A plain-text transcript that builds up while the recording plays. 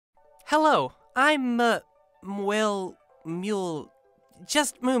Hello, I'm,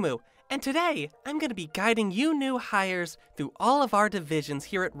 just Moo, and today I'm going to be guiding you new hires through all of our divisions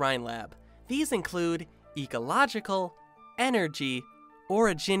here at Rhine Lab. These include ecological, energy,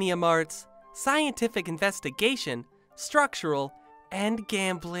 originium arts, scientific investigation, structural, and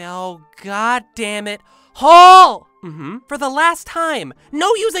gambling. Oh, god damn it. Hall! For the last time,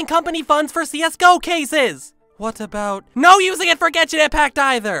 no using company funds for CSGO cases! What about no using it for Genshin Impact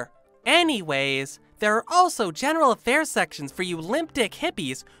either? Anyways, there are also general affairs sections for you limp dick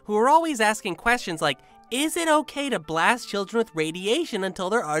hippies who are always asking questions like, is it okay to blast children with radiation until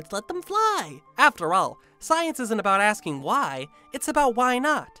their arts let them fly? After all, science isn't about asking why, it's about why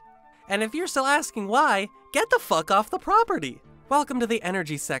not. And if you're still asking why, get the fuck off the property. Welcome to the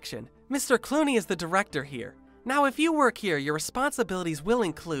energy section. Mr. Clooney is the director here. Now if you work here, your responsibilities will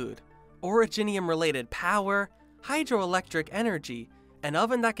include originium-related power, hydroelectric energy, an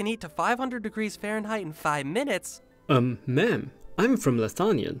oven that can heat to 500 degrees Fahrenheit in 5 minutes. Ma'am, I'm from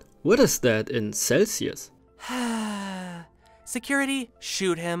Lithuanian. What is that in Celsius? Security,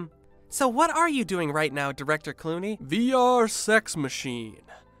 shoot him. So what are you doing right now, Director Clooney? VR sex machine.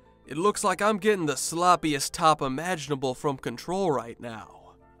 It looks like I'm getting the sloppiest top imaginable from Control right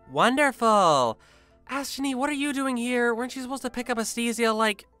now. Wonderful. Ashley, what are you doing here? Weren't you supposed to pick up Aesthesia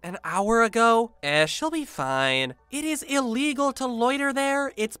like an hour ago? She'll be fine. It is illegal to loiter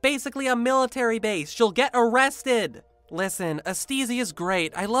there. It's basically a military base. She'll get arrested. Listen, Aesthesia's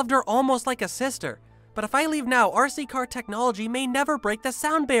great. I loved her almost like a sister. But if I leave now, RC car technology may never break the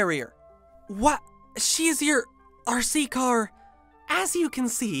sound barrier. What? She's your RC car? As you can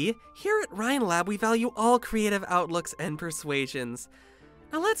see, here at Rhine Lab we value all creative outlooks and persuasions.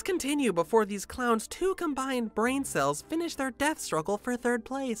 Now let's continue before these clowns' two combined brain cells finish their death struggle for third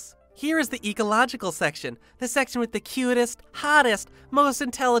place. Here is the ecological section, the section with the cutest, hottest, most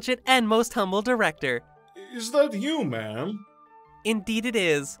intelligent, and most humble director. Is that you, ma'am? Indeed it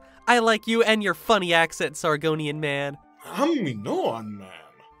is. I like you and your funny accent, Sargonian man. I'm Minoan, ma'am.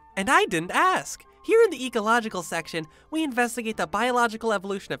 And I didn't ask. Here in the ecological section, we investigate the biological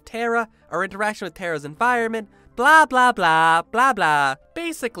evolution of Terra, our interaction with Terra's environment, blah blah blah blah blah.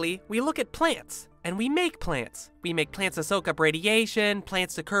 Basically, we look at plants, and we make plants. We make plants to soak up radiation,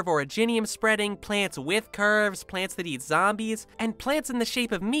 plants to curve originium spreading, plants with curves, plants that eat zombies, and plants in the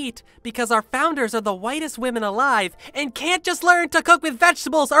shape of meat because our founders are the whitest women alive and can't just learn to cook with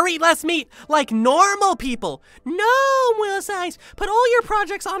vegetables or eat less meat like normal people. No, Will Size, put all your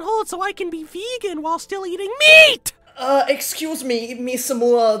projects on hold so I can be vegan while still eating meat! Excuse me, Miss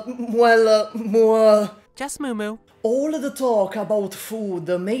Moore, Just Moo. All the talk about food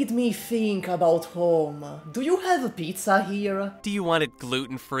made me think about home. Do you have a pizza here? Do you want it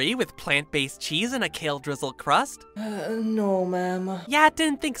gluten-free with plant-based cheese and a kale drizzle crust? No, ma'am. Yeah,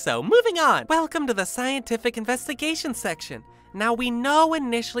 didn't think so. Moving on. Welcome to the scientific investigation section. Now we know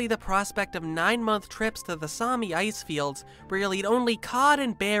initially the prospect of 9-month trips to the Sami ice fields where you'll eat only cod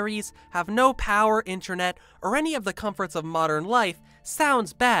and berries, have no power, internet, or any of the comforts of modern life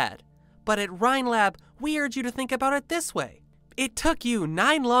sounds bad. But at Rhine Lab, we urge you to think about it this way. It took you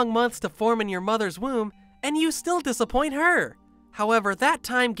 9 long months to form in your mother's womb, and you still disappoint her. However, that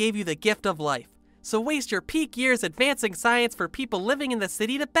time gave you the gift of life. So waste your peak years advancing science for people living in the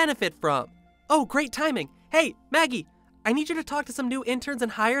city to benefit from. Oh, great timing. Hey, Maggie, I need you to talk to some new interns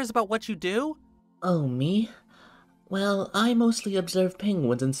and hires about what you do. Oh, me? Well, I mostly observe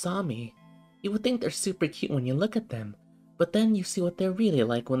penguins and Sami. You would think they're super cute when you look at them. But then you see what they're really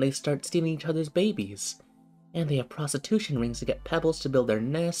like when they start stealing each other's babies. And they have prostitution rings to get pebbles to build their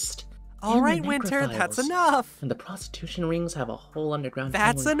nest. Alright, Winter, that's enough. And the prostitution rings have a whole underground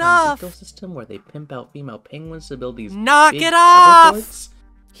That's penguin enough. ecosystem where they pimp out female penguins to build these Knock big it off! forts.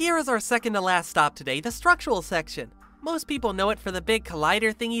 Here is our second to last stop today, the structural section. Most people know it for the big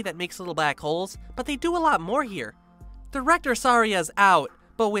collider thingy that makes little black holes, but they do a lot more here. Director Saria's out.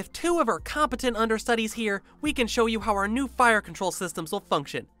 But with 2 of our competent understudies here, we can show you how our new fire control systems will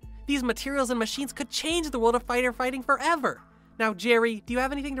function. These materials and machines could change the world of fighter fighting forever. Now, Jerry, do you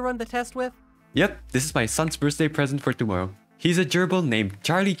have anything to run the test with? Yep, this is my son's birthday present for tomorrow. He's a gerbil named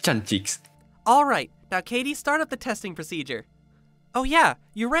Charlie Chancheeks. Alright, now Katie, start up the testing procedure. Oh yeah,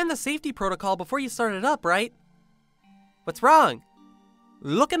 you ran the safety protocol before you started up, right? What's wrong?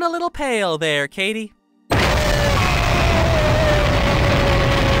 Looking a little pale there, Katie.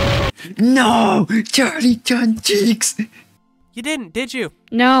 No! Charlie Chancheeks! You didn't, did you?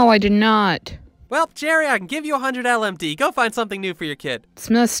 No, I did not. Well, Jerry, I can give you 100 LMD. Go find something new for your kid. It's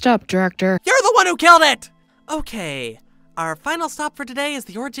messed up, Director. You're the one who killed it! Okay, our final stop for today is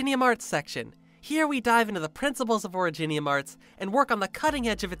the Originium Arts section. Here we dive into the principles of Originium Arts and work on the cutting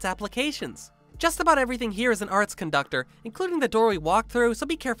edge of its applications. Just about everything here is an arts conductor, including the door we walked through, so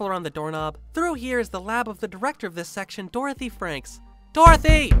be careful around the doorknob. Through here is the lab of the director of this section, Dorothy Franks.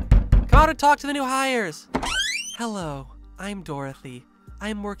 Dorothy! Come out and talk to the new hires! Hello, I'm Dorothy.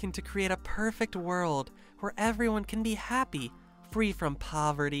 I'm working to create a perfect world where everyone can be happy, free from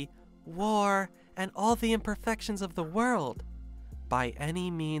poverty, war, and all the imperfections of the world, by any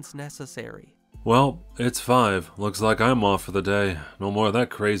means necessary. Well, it's 5. Looks like I'm off for the day. No more of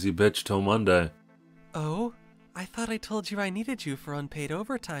that crazy bitch till Monday. Oh? I thought I told you I needed you for unpaid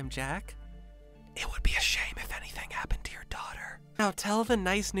overtime, Jack. It would be a shame if anything happened to your daughter. Now tell the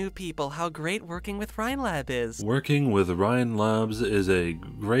nice new people how great working with Rhine Lab is. Working with Rhine Labs is a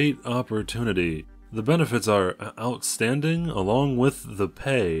great opportunity. The benefits are outstanding, along with the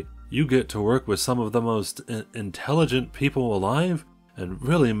pay. You get to work with some of the most intelligent people alive and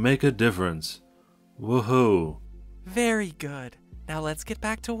really make a difference. Woohoo. Very good. Now let's get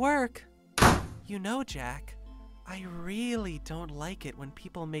back to work. You know, Jack, I really don't like it when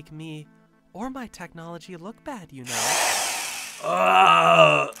people make me or my technology look bad, you know.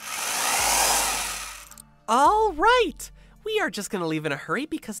 All right! We are just gonna leave in a hurry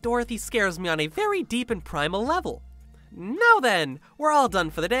because Dorothy scares me on a very deep and primal level. Now then, we're all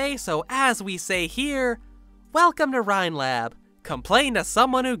done for the day, so as we say here, welcome to Rhine Lab. Complain to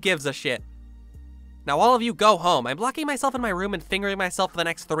someone who gives a shit. Now all of you go home. I'm locking myself in my room and fingering myself for the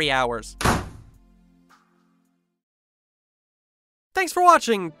next 3 hours. Thanks for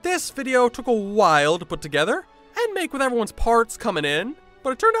watching. This video took a while to put together and make with everyone's parts coming in,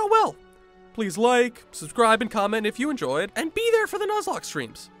 but it turned out well. Please like, subscribe, and comment if you enjoyed, and be there for the Nuzlocke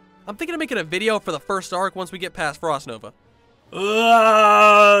streams. I'm thinking of making a video for the first arc once we get past Frost Nova.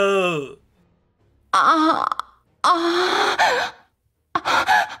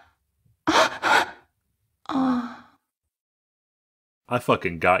 I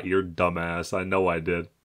fucking got your dumb ass. I know I did.